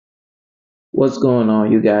What's going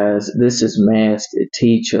on, you guys? This is Master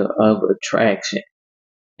Teacher of Attraction.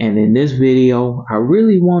 And in this video, I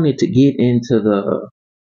really wanted to get into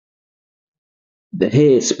the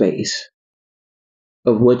headspace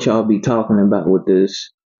of what y'all be talking about with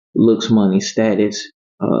this looks, money, status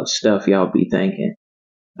stuff y'all be thinking,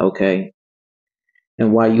 okay?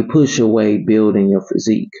 And why you push away building your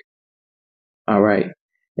physique, all right?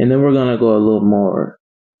 And then we're going to go a little more.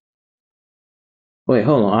 Wait,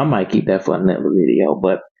 hold on. I might keep that for another video.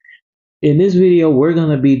 But in this video, we're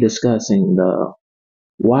going to be discussing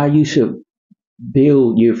why you should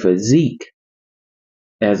build your physique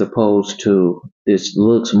as opposed to this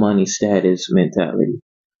looks, money, status mentality.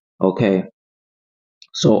 Okay.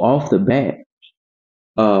 So off the bat,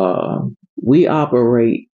 we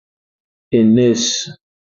operate in this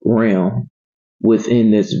realm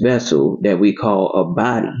within this vessel that we call a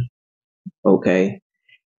body. Okay.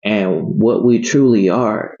 And what we truly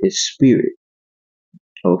are is spirit.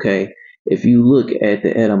 Okay. If you look at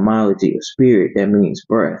the etymology of spirit, that means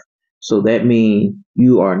breath. So that means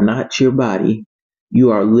you are not your body. You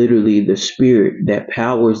are literally the spirit that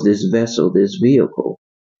powers this vessel, this vehicle.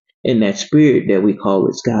 And that spirit that we call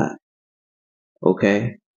is God.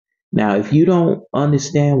 Okay. Now, if you don't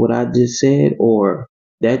understand what I just said, or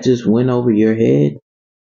that just went over your head,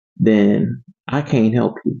 then I can't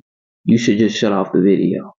help you. You should just shut off the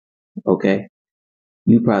video. Okay.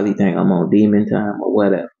 You probably think I'm on demon time or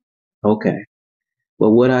whatever. Okay. But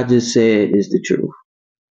what I just said is the truth.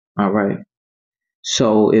 All right.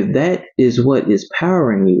 So if that is what is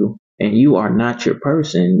powering you and you are not your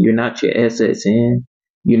person, you're not your SSN,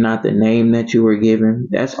 you're not the name that you were given,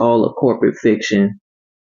 that's all a corporate fiction.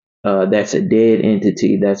 That's a dead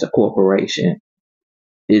entity. That's a corporation.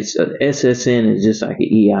 It's a SSN is just like an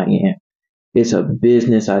EIN. It's a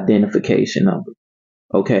business identification number.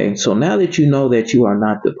 Okay. So now that you know that you are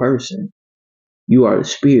not the person, you are the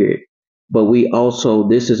spirit, but we also,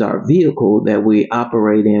 this is our vehicle that we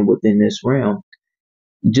operate in within this realm.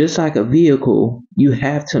 Just like a vehicle, you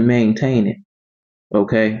have to maintain it.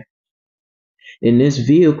 Okay. And this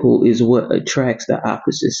vehicle is what attracts the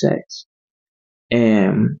opposite sex.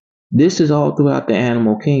 And this is all throughout the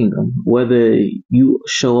animal kingdom. Whether you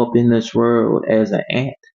show up in this world as an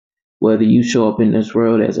ant, whether you show up in this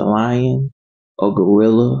world as a lion, a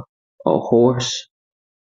gorilla, a horse,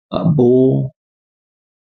 a bull,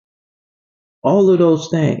 all of those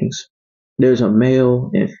things, there's a male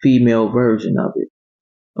and female version of it.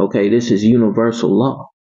 Okay, this is universal law.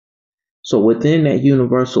 So within that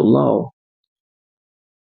universal law,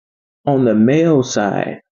 on the male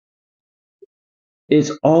side, it's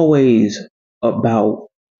always about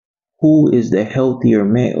who is the healthier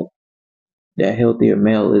male. That healthier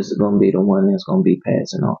male is going to be the one that's going to be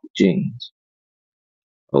passing off the genes.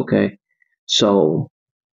 Okay. So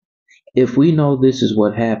if we know this is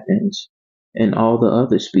what happens in all the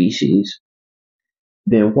other species,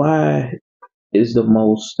 then why is the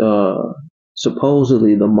most,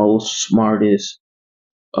 supposedly the most smartest,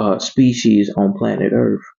 species on planet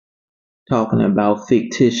Earth talking about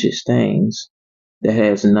fictitious things that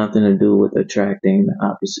has nothing to do with attracting the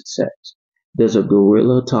opposite sex? Does a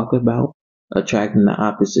gorilla talk about attracting the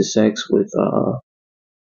opposite sex with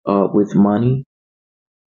money?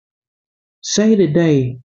 Say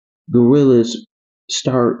today gorillas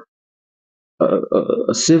start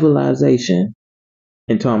a civilization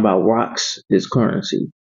and talking about rocks is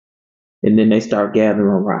currency, and then they start gathering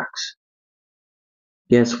rocks.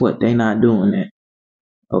 Guess what? They not doing that.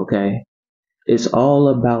 Okay. It's all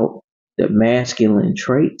about the masculine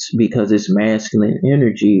traits because it's masculine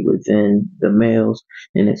energy within the males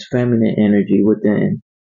and it's feminine energy within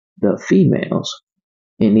the females.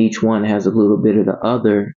 And each one has a little bit of the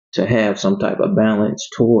other to have some type of balance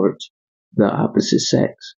towards the opposite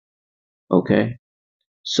sex. Okay.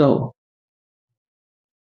 So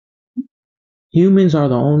humans are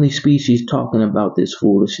the only species talking about this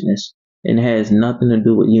foolishness and it has nothing to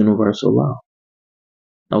do with universal law.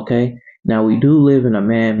 Okay. Now we do live in a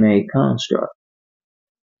man-made construct.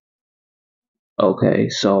 Okay.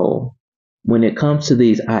 So when it comes to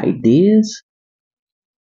these ideas,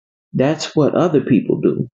 that's what other people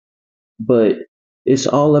do. But it's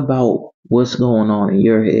all about what's going on in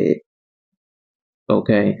your head.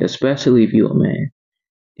 Okay. Especially if you're a man.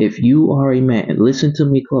 If you are a man, listen to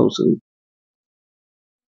me closely.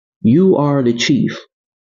 You are the chief.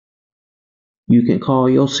 You can call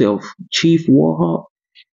yourself Chief Warhawk.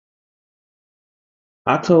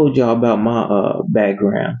 I told y'all about my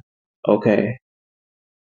background. Okay.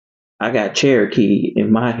 I got Cherokee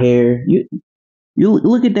in my hair. You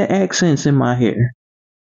look at the accents in my hair.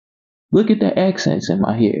 Look at the accents in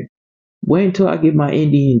my hair. Wait until I get my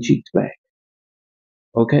Indian cheeks back.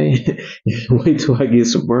 Okay, wait till I get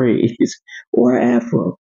some braids or an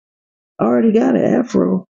afro. I already got an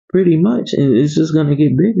afro, pretty much, and it's just gonna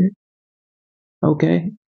get bigger.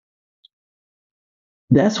 Okay,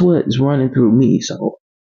 that's what's running through me. So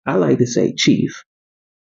I like to say, Chief,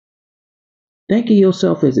 think of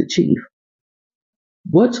yourself as a chief.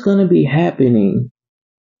 What's gonna be happening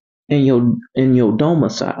in your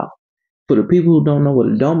domicile? For the people who don't know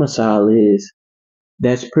what a domicile is,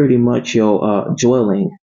 that's pretty much your dwelling.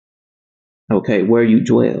 Okay, where you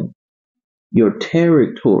dwell, your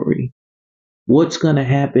territory. What's gonna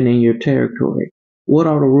happen in your territory? What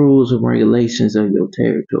are the rules and regulations of your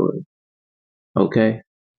territory? Okay.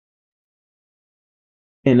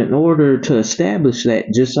 And in order to establish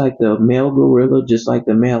that, just like the male gorilla, just like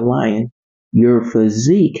the male lion, your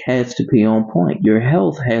physique has to be on point. Your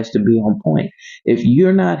health has to be on point. If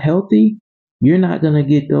you're not healthy, you're not going to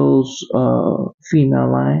get those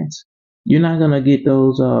female lions. You're not going to get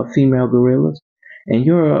those female gorillas. And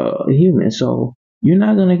you're a human, so you're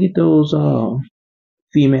not going to get those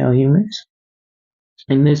female humans.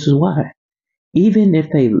 And this is why. Even if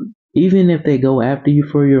they even if they go after you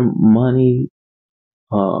for your money,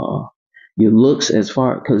 uh your looks, as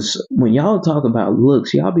far, because when y'all talk about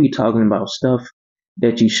looks, y'all be talking about stuff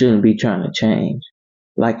that you shouldn't be trying to change,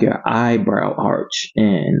 like your eyebrow arch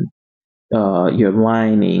and your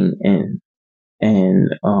lining and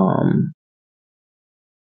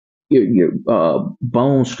your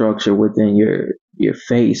bone structure within your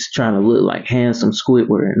face, trying to look like handsome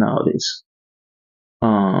Squidward and all this,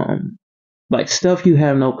 um like stuff you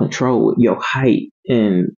have no control with, your height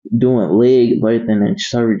and doing leg lengthening and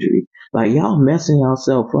surgery. Like y'all messing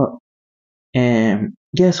yourself up. And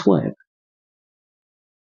guess what?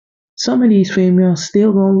 Some of these females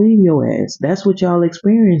still gonna leave your ass. That's what y'all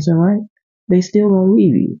experiencing, right? They still gonna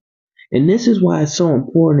leave you. And this is why it's so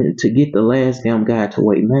important to get the last damn guide to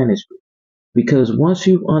weight management. Because once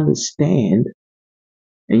you understand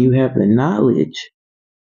and you have the knowledge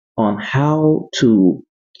on how to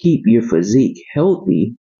keep your physique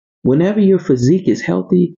healthy, whenever your physique is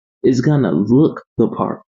healthy, it's gonna look the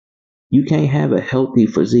part. You can't have a healthy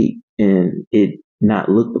physique and it not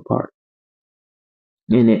look the part,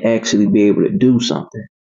 and it actually be able to do something.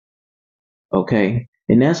 Okay,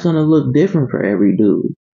 and that's gonna look different for every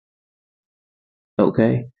dude.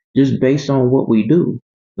 Okay, just based on what we do.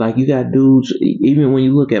 Like you got dudes, even when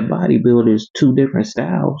you look at bodybuilders, two different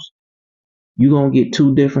styles, you gonna get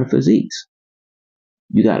two different physiques.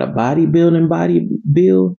 You got a bodybuilding body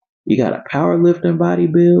build, you got a powerlifting body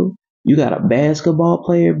build, you got a basketball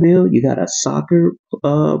player build, you got a soccer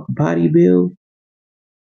body build.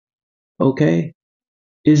 Okay,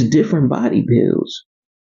 it's different body builds,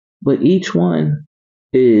 but each one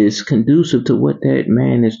is conducive to what that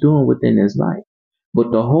man is doing within his life.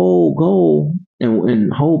 But the whole goal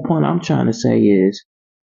and whole point I'm trying to say is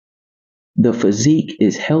the physique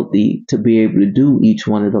is healthy to be able to do each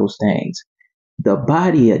one of those things. The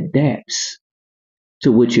body adapts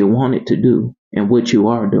to what you want it to do and what you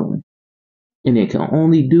are doing. And it can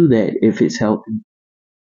only do that if it's healthy.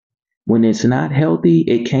 When it's not healthy,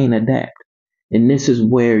 it can't adapt. And this is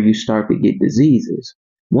where you start to get diseases.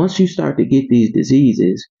 Once you start to get these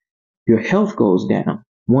diseases, your health goes down.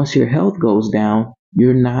 Once your health goes down,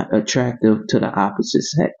 you're not attractive to the opposite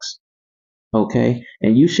sex. Okay?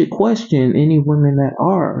 And you should question any women that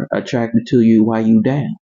are attracted to you while you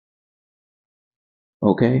down.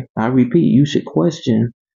 Okay? I repeat, you should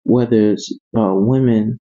question whether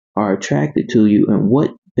women are attracted to you and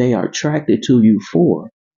what they are attracted to you for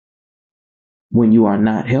when you are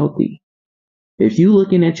not healthy. If you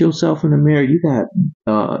looking at yourself in the mirror, you got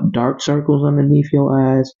dark circles underneath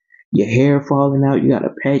your eyes, your hair falling out, you got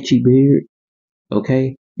a patchy beard,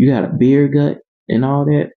 okay? You got a beer gut and all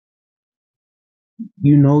that.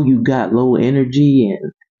 You know you got low energy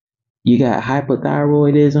and you got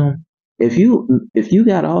hypothyroidism. If you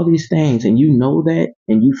got all these things and you know that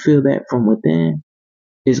and you feel that from within,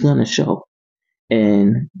 it's gonna show.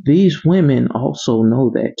 And these women also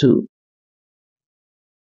know that too.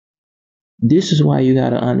 This is why you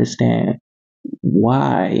gotta understand,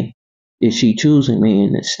 why is she choosing me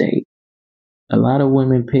in this state? A lot of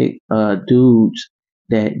women pick dudes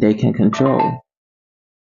that they can control.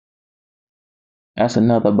 That's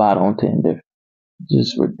another bot on Tinder.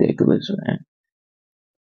 Just ridiculous, man.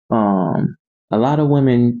 A lot of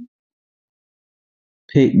women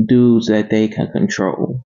pick dudes that they can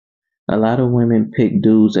control. A lot of women pick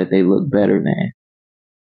dudes that they look better than,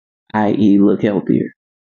 i.e., look healthier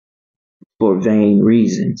for vain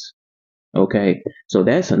reasons. Okay, so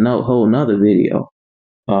that's a whole nother video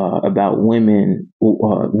about women,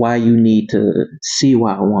 why you need to see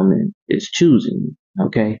why a woman is choosing you.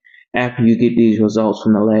 Okay. After you get these results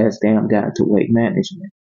from the last damn guide to weight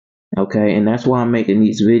management. Okay. And that's why I'm making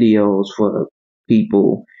these videos for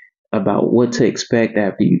people about what to expect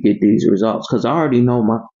after you get these results. Cause I already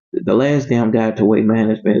know the last damn guide to weight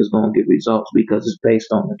management is going to get results because it's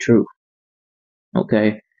based on the truth.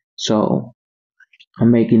 Okay. So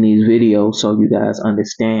I'm making these videos so you guys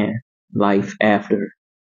understand life after.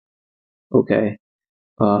 Okay.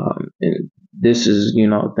 And this is,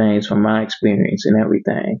 things from my experience and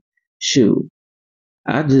everything. Shoot.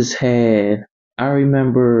 I just had, I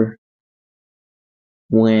remember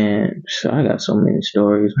when, I got so many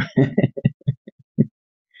stories.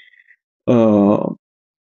 uh,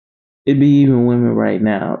 it be even women right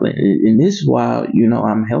now. And this is why,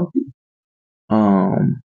 I'm healthy.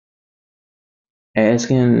 Um,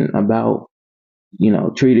 Asking about,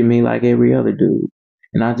 treating me like every other dude.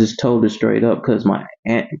 And I just told her straight up because my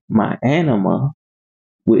anima,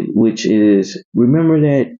 which is, remember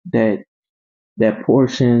that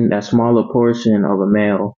portion, that smaller portion of a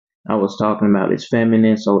male I was talking about is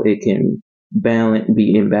feminine, so it can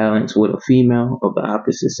be in balance with a female of the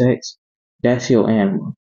opposite sex. That's your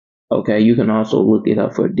anima. Okay, you can also look it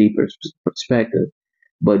up for a deeper perspective,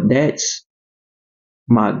 but that's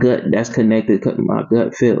my gut. That's connected to my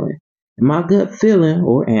gut feeling. And my gut feeling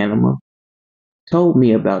or anima told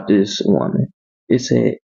me about this woman. It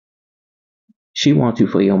said she wants you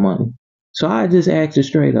for your money. So I just asked her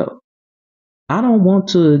straight up. I don't want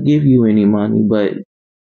to give you any money, but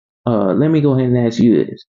let me go ahead and ask you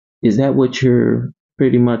this. Is that what you're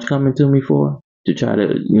pretty much coming to me for? To try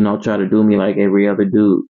to do me like every other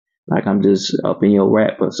dude? Like I'm just up in your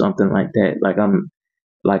rap or something like that? Like I'm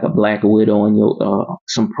like a black widow in your,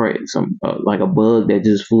 like a bug that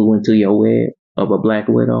just flew into your web of a black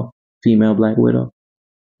widow, female black widow?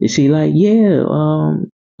 Is she like, yeah,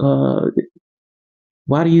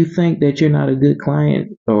 why do you think that you're not a good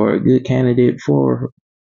client or a good candidate for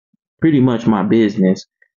pretty much my business,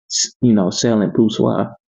 selling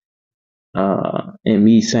poussoir, and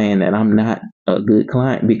me saying that I'm not a good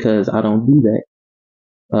client because I don't do that.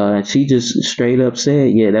 And she just straight up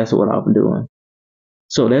said, yeah, that's what I'm doing.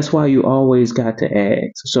 So that's why you always got to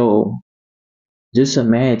ask. So just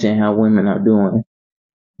imagine how women are doing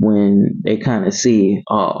when they kind of see,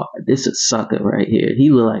 oh, this is sucker right here. He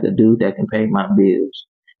look like a dude that can pay my bills.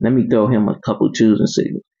 Let me throw him a couple choosing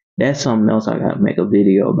signals. That's something else I got to make a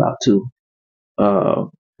video about too. Uh,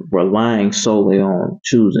 Relying solely on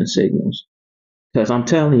choosing signals. Because I'm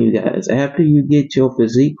telling you guys, after you get your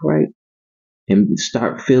physique right and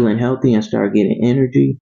start feeling healthy and start getting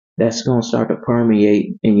energy, that's going to start to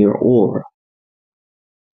permeate in your aura.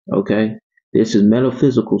 Okay? This is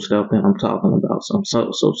metaphysical stuff that I'm talking about. So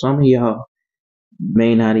some of y'all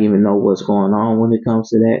may not even know what's going on when it comes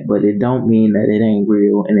to that, but it don't mean that it ain't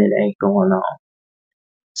real and it ain't going on.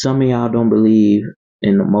 Some of y'all don't believe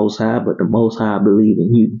in the Most High, but the Most High believe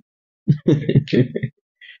in you.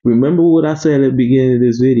 Remember what I said at the beginning of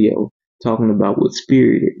this video, talking about what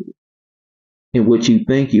spirit is. And what you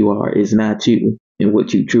think you are is not you, and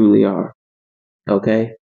what you truly are.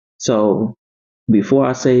 Okay? So, before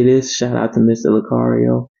I say this, shout out to Mr.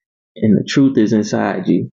 Lucario. And the truth is inside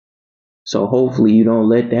you. So, hopefully, you don't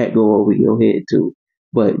let that go over your head, too.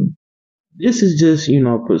 But this is just,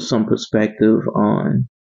 put some perspective on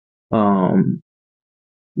um,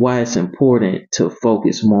 why it's important to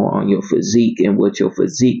focus more on your physique and what your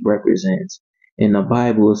physique represents. In the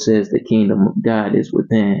Bible, it says the kingdom of God is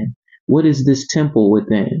within. What is this temple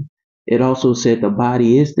within? It also said the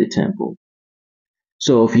body is the temple.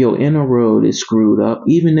 So if your inner road is screwed up,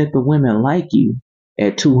 even if the women like you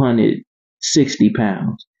at 260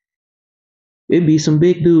 pounds, it'd be some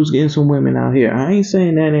big dudes getting some women out here. I ain't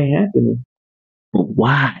saying that ain't happening. But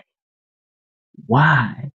why?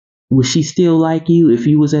 Why? Would she still like you if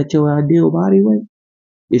you was at your ideal body weight?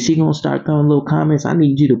 Is she gonna start throwing little comments? I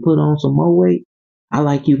need you to put on some more weight. I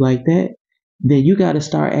like you like that. Then you got to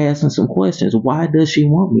start asking some questions. Why does she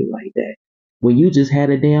want me like that? When you just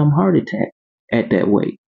had a damn heart attack at that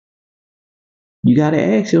weight. You got to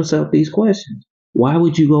ask yourself these questions. Why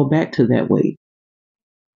would you go back to that weight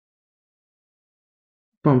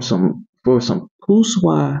for some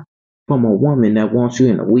poussoir from a woman that wants you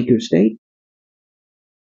in a weaker state?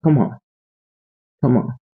 Come on, come on.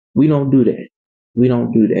 We don't do that. We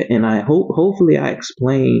don't do that. And hopefully I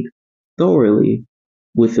explained thoroughly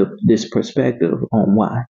with this perspective on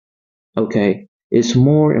why. Okay, it's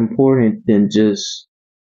more important than just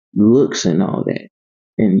looks and all that,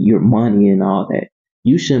 and your money and all that.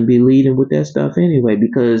 You shouldn't be leading with that stuff anyway,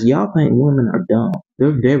 because y'all think women are dumb.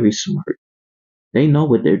 They're very smart. They know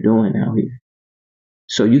what they're doing out here.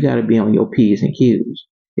 So you got to be on your P's and Q's.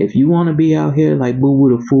 If you want to be out here like Boo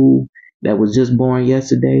Boo the Fool that was just born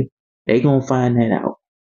yesterday, they gonna find that out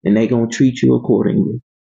and they gonna treat you accordingly.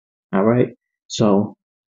 All right. So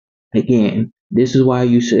again, this is why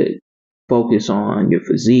you should focus on your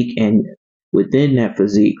physique, and within that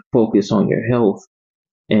physique, focus on your health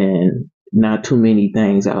and not too many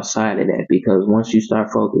things outside of that. Because once you start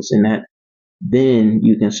focusing that, then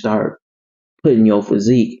you can start putting your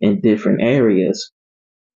physique in different areas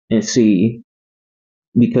and see,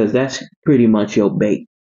 because that's pretty much your bait.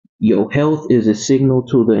 Your health is a signal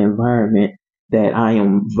to the environment that I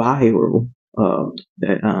am viral,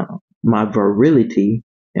 that my virility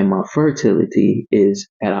and my fertility is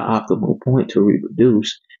at an optimal point to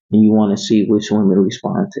reproduce, and you want to see which women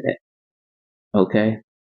respond to that. Okay?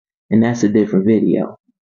 And that's a different video.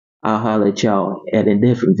 I'll holler at y'all at a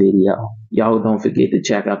different video. Y'all don't forget to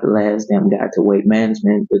check out the last damn guide to weight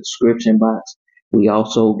management, the description box. We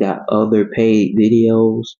also got other paid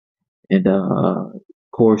videos and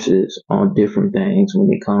courses on different things when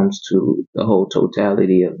it comes to the whole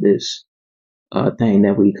totality of this thing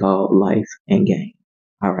that we call life and game.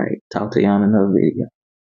 All right, talk to y'all in another video.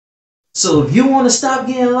 So if you want to stop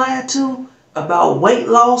getting lied to about weight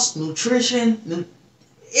loss, nutrition,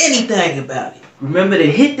 anything about it, remember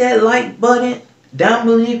to hit that like button down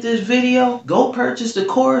beneath this video. Go purchase the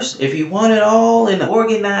course if you want it all in an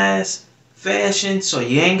organized fashion, so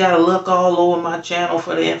you ain't gotta look all over my channel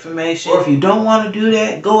for the information. Or if you don't want to do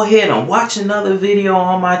that, go ahead and watch another video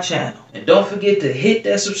on my channel. And don't forget to hit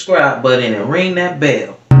that subscribe button and ring that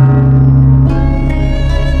bell.